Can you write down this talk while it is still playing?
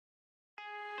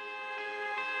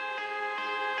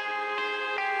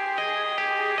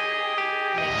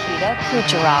Nikita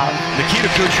Kucherov. Nikita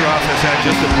Kucherov has had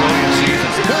just a brilliant season.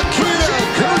 Nikita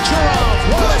Kucherov,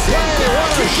 what a play,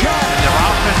 what a shot! Their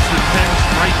offense depends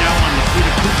right now on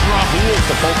Nikita Kucherov. He is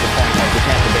the focal point of the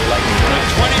Tampa Bay Lightning. The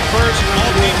 21st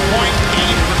multi-point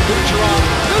game for Kucherov.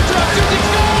 Kucherov shooting,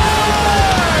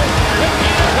 scores!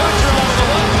 Nikita Kucherov, the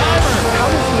one-timer. How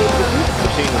does he able to do this?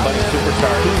 We're seeing the budding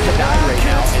superstar who's a guy right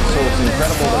now, and so it's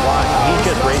incredible to watch. He's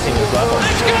just raising his level.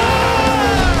 Let's go!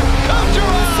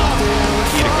 Kucherov!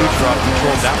 Nikita Kucherov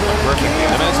controlled that one perfectly.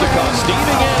 Domestikov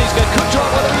steaming in. He's got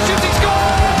Kucherov on him. He shoots, he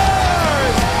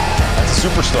scores! That's a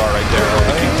superstar right there,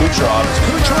 Nikita Kucherov.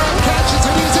 Kucherov catches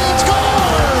it, he's in,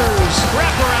 scores!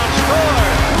 Wraparound score.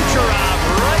 Kucherov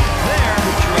right there.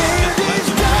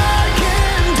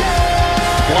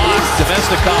 Blocked.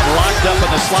 Domestikov locked up in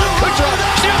the slot. Kucherov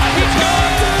shoots. He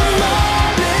scores!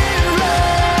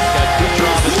 Got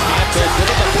Kucherov and Stamkos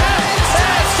into the pass.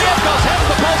 Stamkos has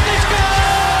the post. He scores!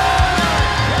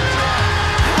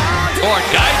 Or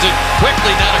guides it quickly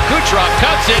now to Kucherov.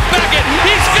 Cuts it. Beckett.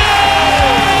 He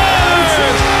scores!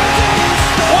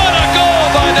 What a goal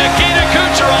by Nikita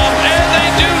Kucherov, and they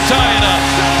do tie it up.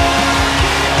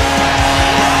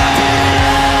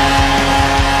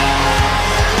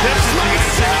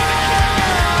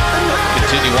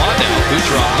 Continue on now.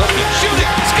 Kucherov looking,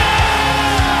 shooting,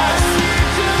 scores!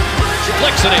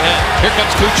 Flicks it ahead. Here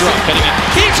comes Kucherov cutting in.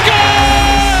 He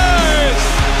scores!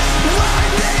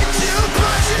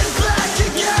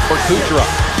 For Kucherov,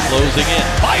 closing in.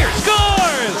 Fire,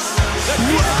 scores!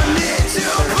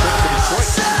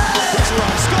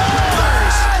 Kucherov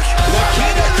scores!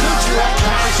 Nikita Kucherov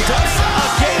has done it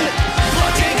again!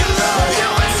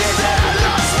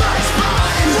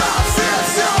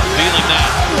 Feeling that.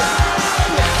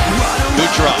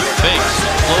 Kucherov fakes,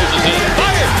 closes in.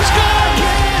 Fire, score!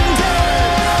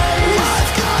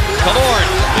 Kalorn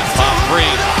is pop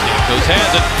free. Stamkos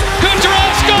has it.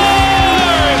 Kucherov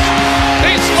scores!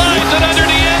 He slides it under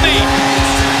the Emmy.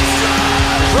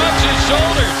 Shrugs his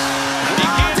shoulders. He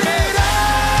can't miss.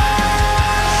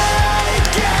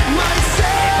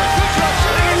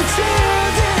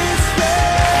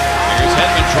 Here's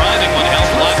Hedman driving, one held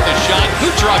blocked the shot.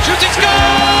 Kucherov shoots, he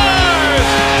scores!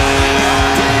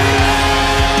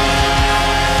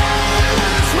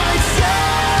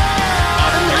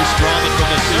 Here's Strawman from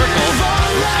the circle.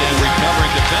 Brookstein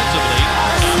recovering defensively.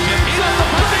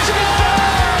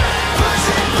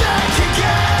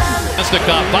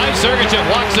 Domestikov by Sergachev,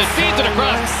 walks it, feeds it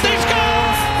across. They score!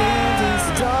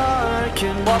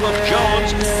 Love of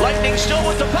Jones. Lightning still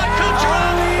with the puck.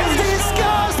 Kucherov.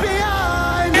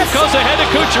 Goes ahead to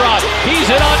Kucherov. He's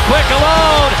hit on quick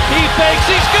alone. He fakes.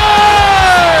 He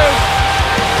scores!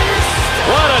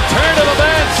 What a turn of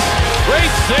events.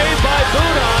 Great save by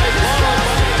Budaj.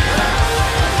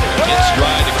 In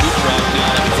stride to Kucherov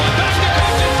down at the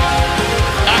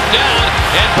knocked down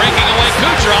and breaking away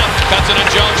Kucherov. Cuts it to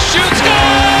Jones. Shoots.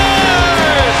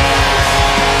 Scores!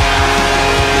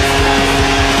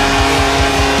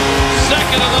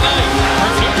 Second of the night for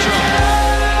Kucherov.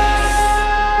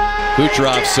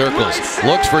 Kucherov circles,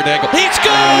 looks for Nagel. He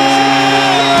scores!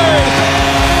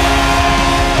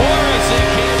 Morrissey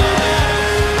came on there.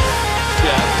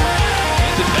 Yeah.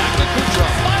 Hands it back to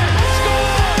Kucherov. Fire!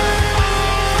 Score!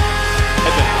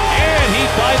 And he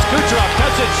finds Kucherov.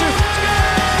 Cuts it, shoots.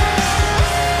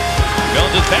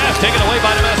 Jones' pass taken away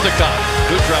by Domestikov.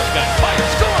 Kucherov's got fire.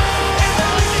 Score!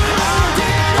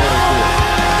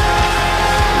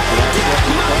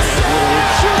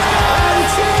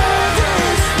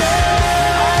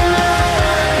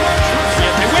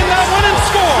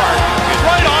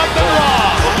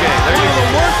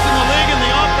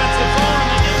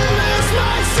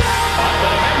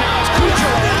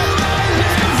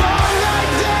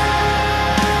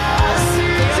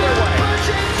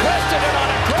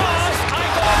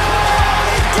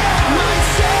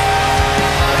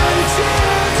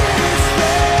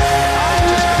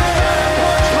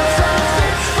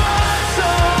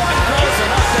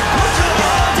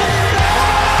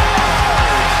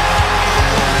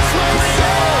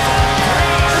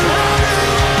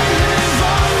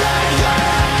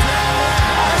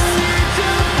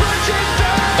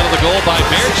 Goal by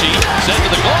Berchi, sent to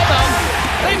the goal mouth.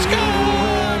 They score!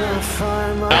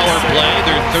 Power play,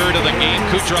 their third of the game.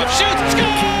 Kucherov shoots,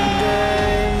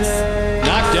 scores!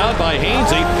 Knocked down by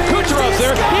Hainsey. Kucherov's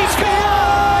there. He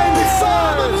scores!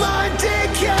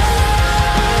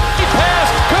 He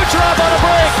passed. Kucherov on a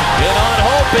break. In on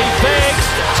hope, he fakes.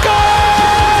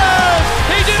 Scores!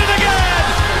 He did it again!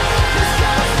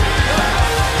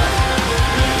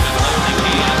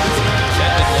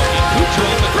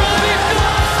 Kucherov the drive.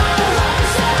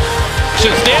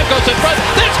 Stamkos in front.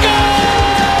 Let's go!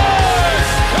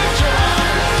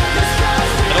 Kucherov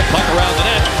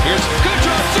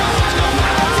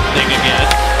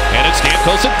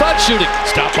Stamkos in front shooting.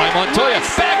 Stopped by Montoya.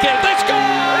 Backhand. They score!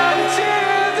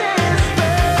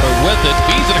 With it.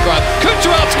 Feeds it across.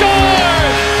 Kucherov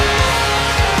scores!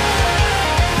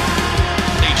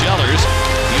 Ellers.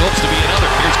 He hopes to be another.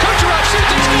 Here's Kucherov.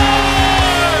 Shoots and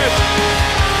scores!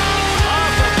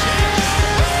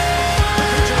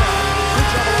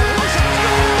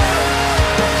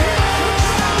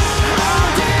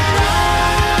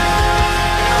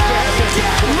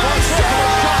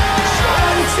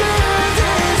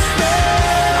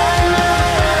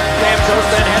 Stamkos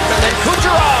then has them, then Kucherov.